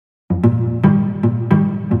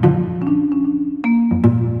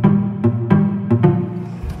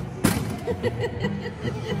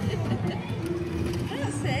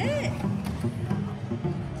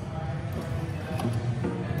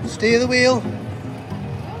Steer the wheel.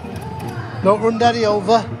 Don't run Daddy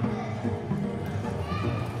over.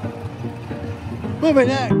 Move it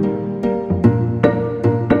now.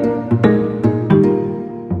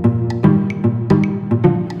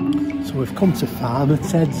 So we've come to Farmer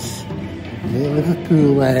Ted's near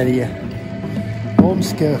Liverpool area.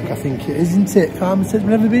 Holmskirk, I think it is, isn't it? Farmer Ted's,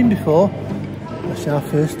 we've never been before. That's our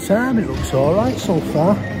first time. It looks alright so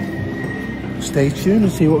far. Stay tuned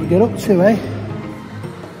and see what we get up to, eh?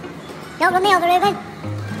 Don't run me over, Ruben.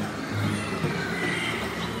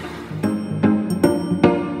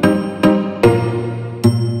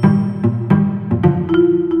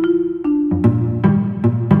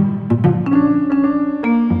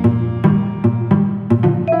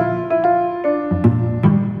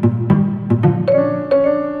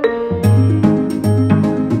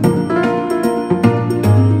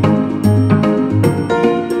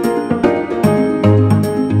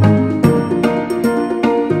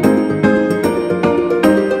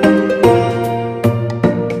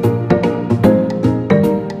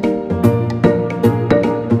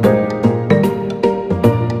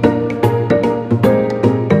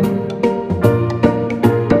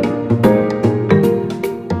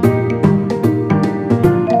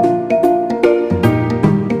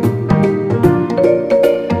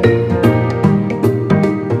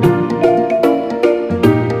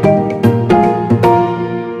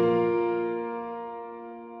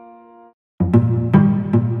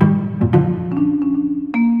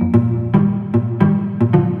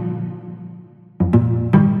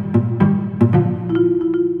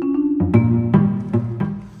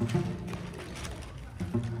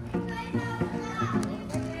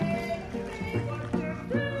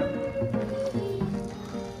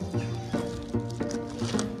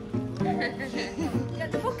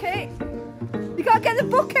 Get the bucket. You can't get the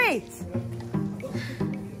bucket.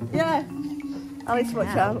 Yeah. Alice, watch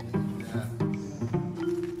out.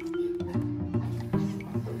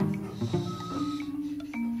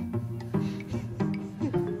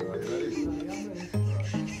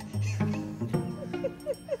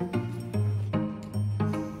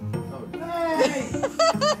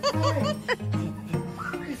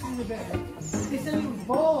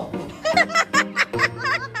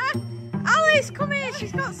 Alice, come here,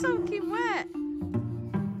 she's got soaking wet.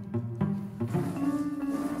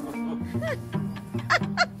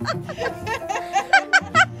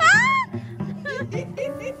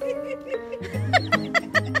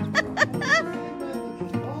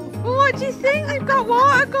 Well, what do you think? They've got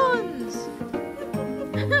water guns.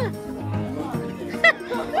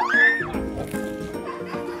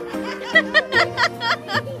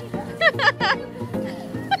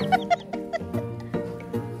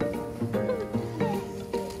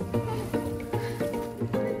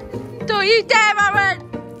 Don't you dare, Arron!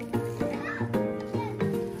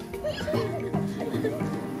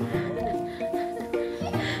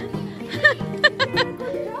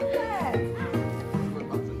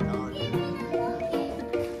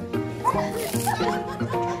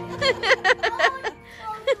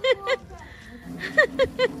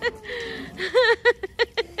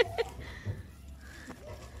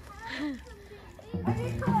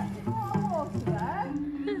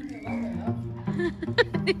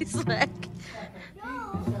 His leg.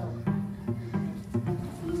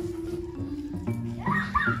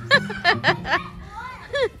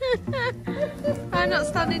 I'm not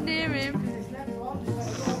standing near him.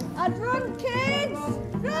 And run, kids!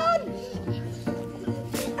 Run!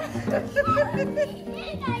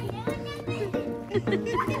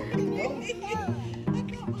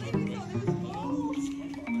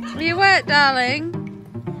 Are you wet, darling?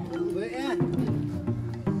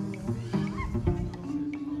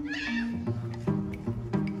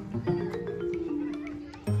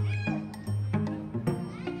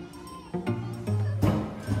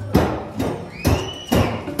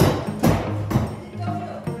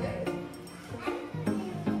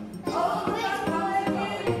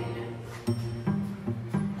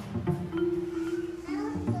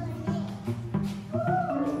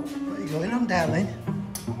 What are you going on, darling?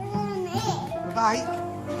 Bike.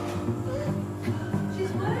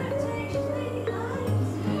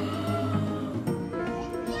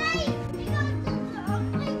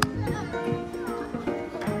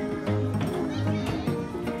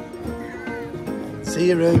 See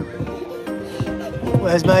you, Roo.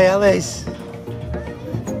 Where's my Alice?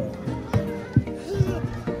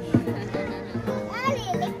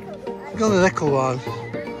 Go the little one.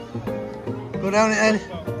 Go down it then.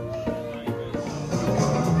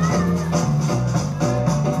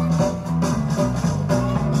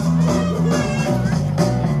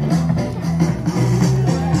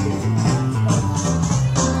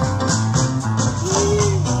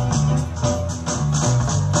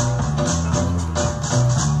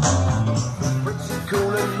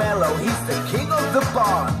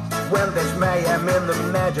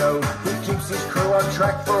 road. He keeps his crew on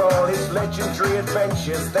track for all his legendary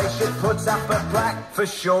adventures. They should put up a plaque for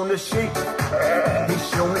Shaun the Sheep. He's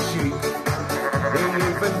Shaun the Sheep. He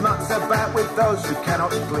even mucks about with those who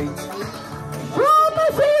cannot sleep. Shaun the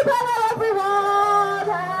Sheep, hello everyone!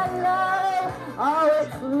 Hello! Oh,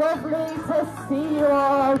 it's lovely to see you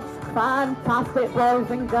all. Fantastic boys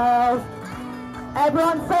and girls.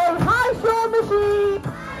 Everyone say hi, Shaun the Sheep!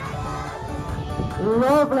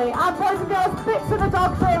 Lovely. And boys and girls, Bixer the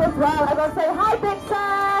dog's here as well. Everyone say hi,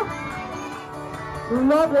 Bixer!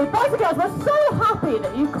 Lovely. Boys and girls, we're so happy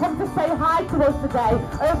that you come to say hi to us today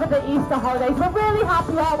over the Easter holidays. We're really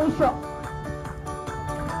happy, aren't we, Shaun?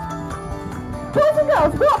 Boys and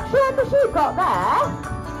girls, what Shaun the Sheep got there?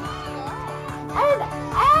 An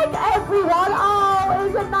egg, everyone! Oh,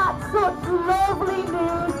 isn't that such lovely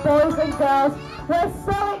news, boys and girls? We're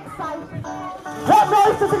so excited. What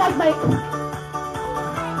noise does an egg make?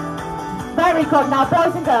 Very good. Now,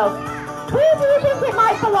 boys and girls, who do you think it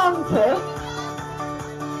might belong to?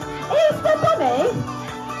 Easter Bunny?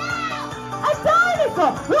 A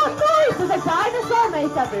dinosaur! What noise does a dinosaur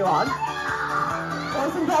make, everyone?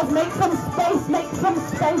 Boys and girls, make some space, make some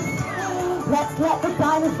space. Let's let the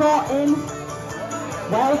dinosaur in.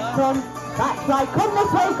 Welcome. That's right.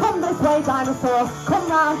 Come this way, dinosaur. Come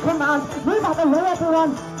round. Move out the way,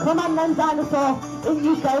 everyone. Come on then, dinosaur. In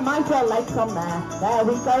you go. Mind your legs on there. There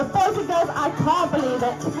we go. Boys and girls, I can't believe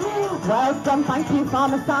it. Well done. Thank you,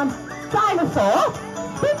 Farmer Sam. Dinosaur,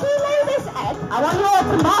 did you lay this egg? I want you all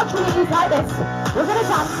to march with me like this. We're going to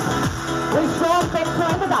dance with Shaun, Victor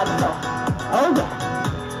and the dinosaur. Oh, yeah.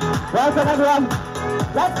 Well done, everyone.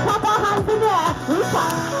 Let's clap our hands in the air. We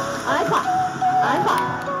clap. I clap. I clap.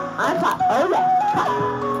 And clap. Oh yeah. Clap.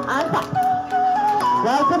 And clap.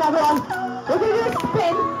 Well done, everyone. We're going to do a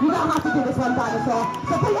spin. You don't have to do this one, dinosaur.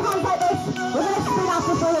 So put your hands like this. We're going to spin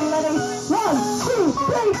after for you. Ready? 1, 2,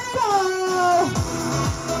 3, go!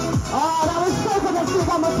 Oh, that was so good. Let's do it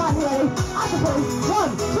one more time. You ready? After 3.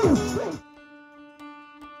 1, 2, 3.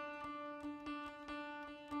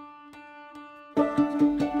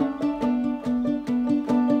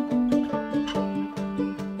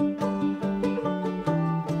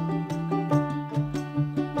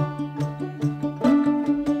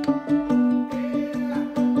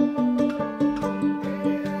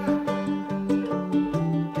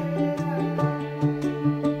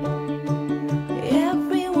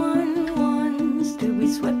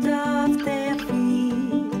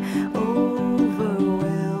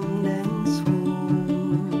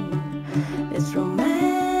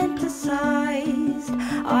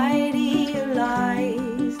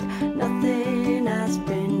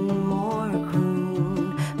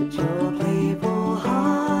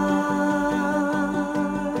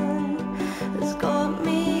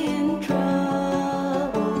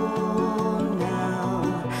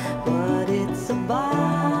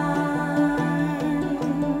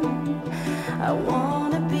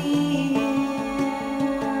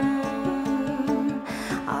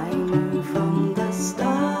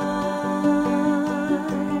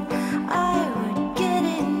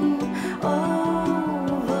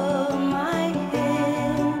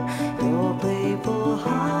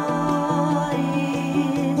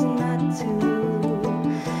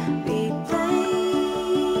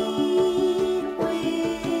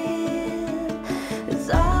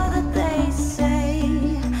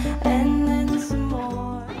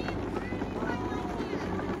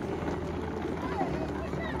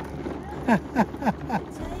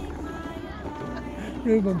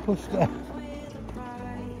 Ruben pushed her.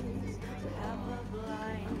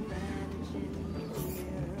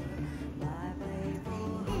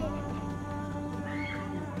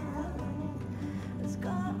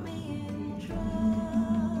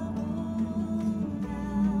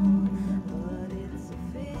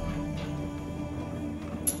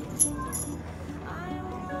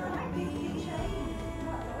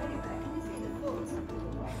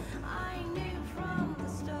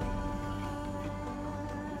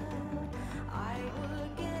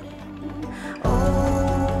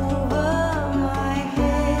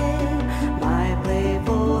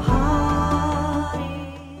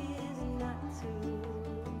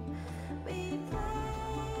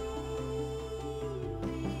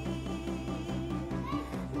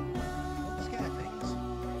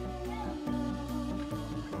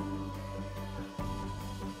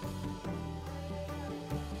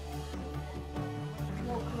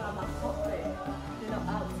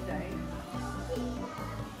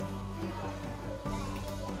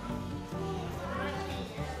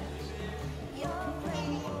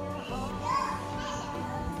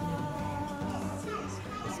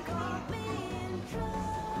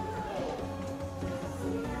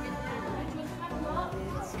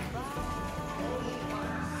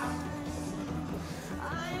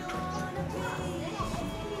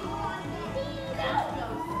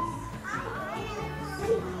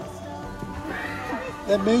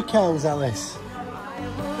 They're moo cows, Alice.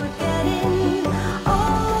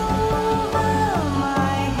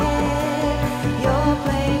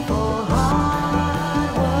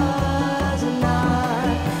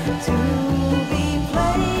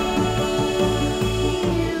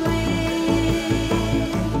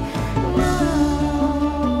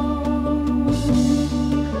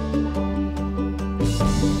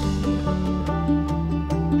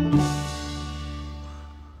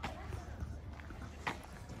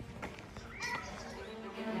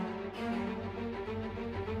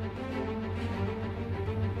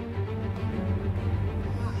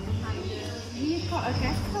 I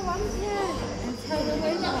guess come on here and tell the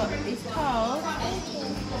winner what it's called.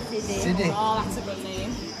 Siddy. Oh, that's a good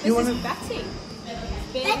name. You This wanna... is Betty.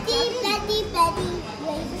 Betty.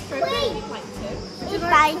 Wait. You'd like to. You'd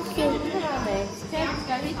like to.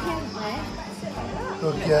 Very gently.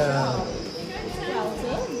 Good girl. Well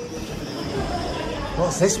done.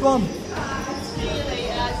 What's this one?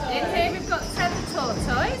 In here we've got Ted the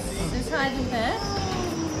tortoise. There's hiding there.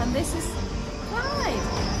 And this is Clyde.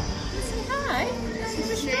 Say hi. This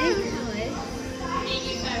is Clyde.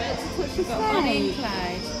 We've got Bonnie and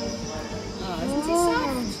Clyde. Oh, isn't he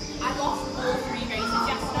soft? I lost all 3 races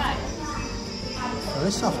yesterday.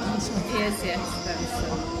 Very soft, isn't it? He is, yes, very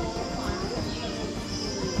soft.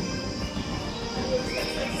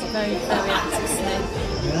 It's very, very active snake.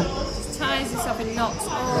 Yeah. Just ties himself in knots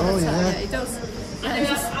all Oh, the time. yeah. He does. And it's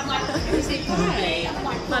just, I'm like, is it pie?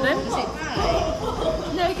 Madam? Is it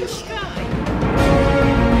pie? No, you can strike.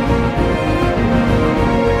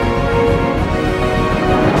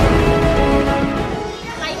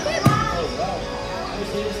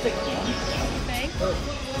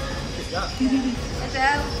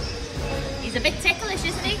 He's a bit ticklish,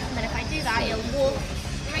 isn't he? And then if I do that, he'll walk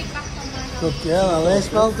straight back on my nose. Good girl,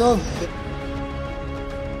 Alice. Well done.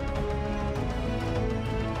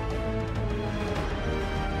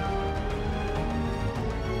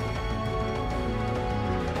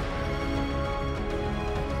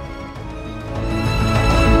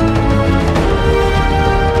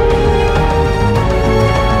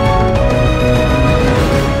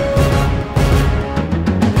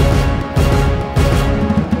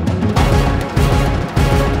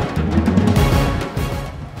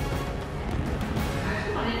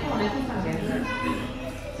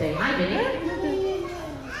 Say hi, Vinny.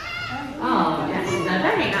 Oh, yes,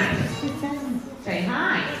 very nice. Say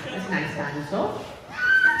hi. That's a nice dinosaur.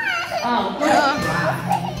 Oh, good.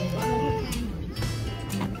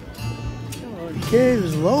 Okay,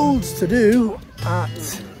 there's loads to do at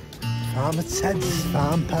Farmer Ted's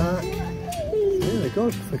Farm Park. Really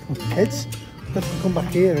good for kids. Definitely come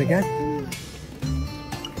back here again.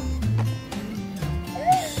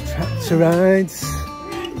 Tractor rides,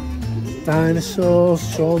 dinosaurs,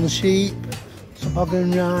 Shaun the Sheep,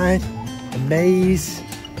 toboggan ride, a maze,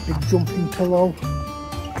 big jumping pillow.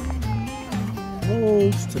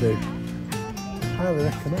 Loads to do. Highly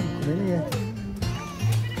recommend coming here.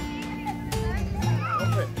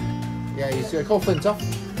 Yeah, he's called Flintoff,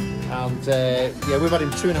 and yeah, we've had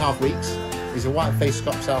him 2.5 weeks. He's a white-faced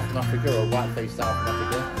Scotch South from Africa, or a white-faced South from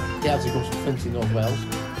Africa. He actually comes from Flint in North Wales.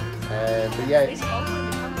 But yeah,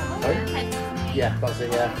 sorry? Yeah, that's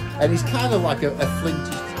it. Yeah, and he's kind of like a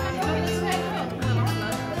flinty.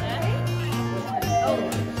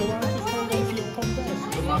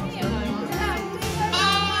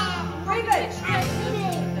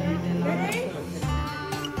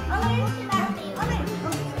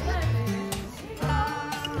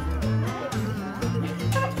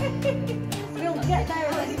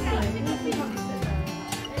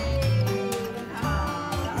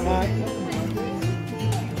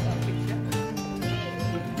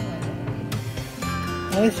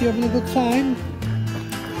 Alice, you having a good time?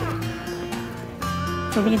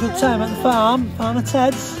 Having a good time at the farm? Farmer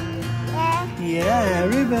Ted's? Yeah. Yeah,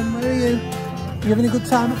 Ruben, where are you? You having a good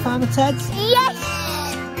time at Farmer Ted's? Yes!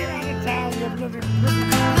 Get out of town, you bloody...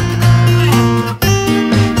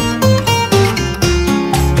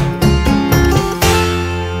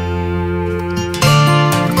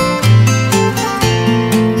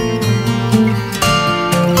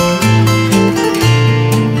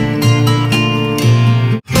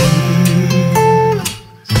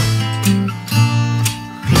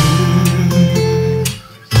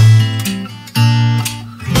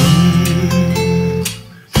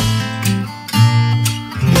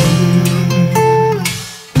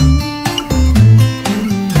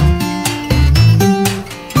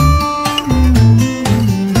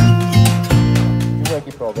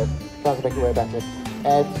 Trying to make it way better.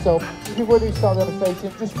 So, before we start the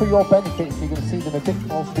demonstration, just for your benefit, so you're going to see them a bit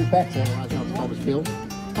more, a bit better, as Thomas Field.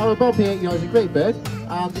 Our Bob here, he's a great bird,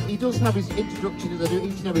 and he does have his introduction that I do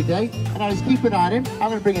each and every day, and I just keep an eye on him. I'm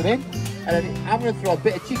going to bring him in, and then I'm going to throw a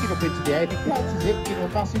bit of chicken up into the air. If he catches it, give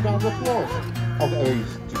him a massive round of applause. Oh,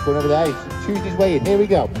 he's just going over there, he's choosing his way in. Here we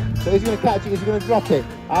go. So is he going to catch it, is he going to drop it?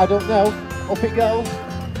 I don't know. Up it goes.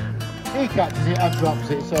 He catches it and drops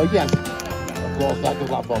it, so yes, applause, that does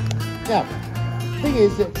that for. Now, the thing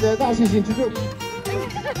is that that's his introduction.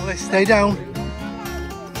 Let's stay down.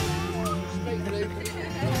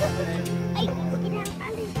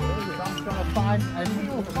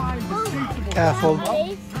 Careful.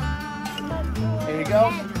 Here you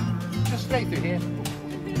go. Just straight through here.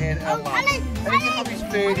 And allow. And then you have his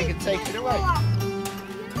food, he can take it away.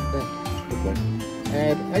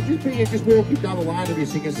 And just walk him down the line of you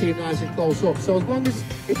so you can see him nice and close up. So as long as,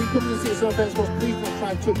 if he comes and sits on fence, please don't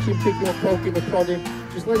try and touch him, pick him up, poke him, or prod him.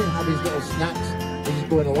 Just let him have his little snacks as he's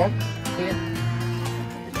going along. Here.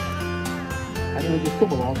 And he'll just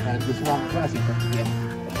come along and just walk past him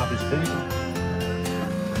and have his food.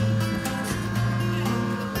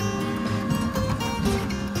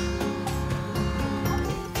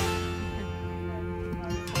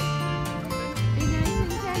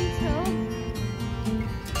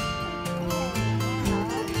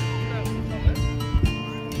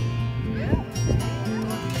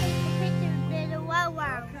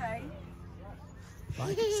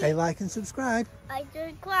 Say like and subscribe. I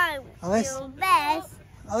subscribe. Alice? Your best.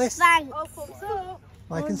 Alice? Thanks. Oh, thumbs up.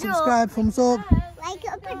 Like and subscribe, thumbs up. Like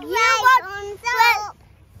and subscribe.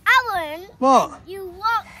 Arron, What? you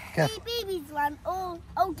walk Okay. the babies one,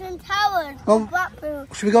 Alton Towers, Oh. Blackpool.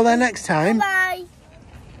 Should we go there next time? Bye.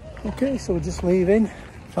 Okay, so we're just leaving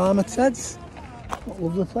Farmer Ted's. What a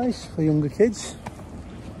lovely place for younger kids.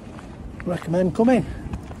 Recommend coming.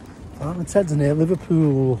 Farmer Ted's near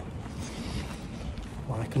Liverpool.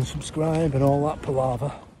 Like and subscribe and all that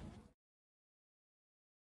palaver.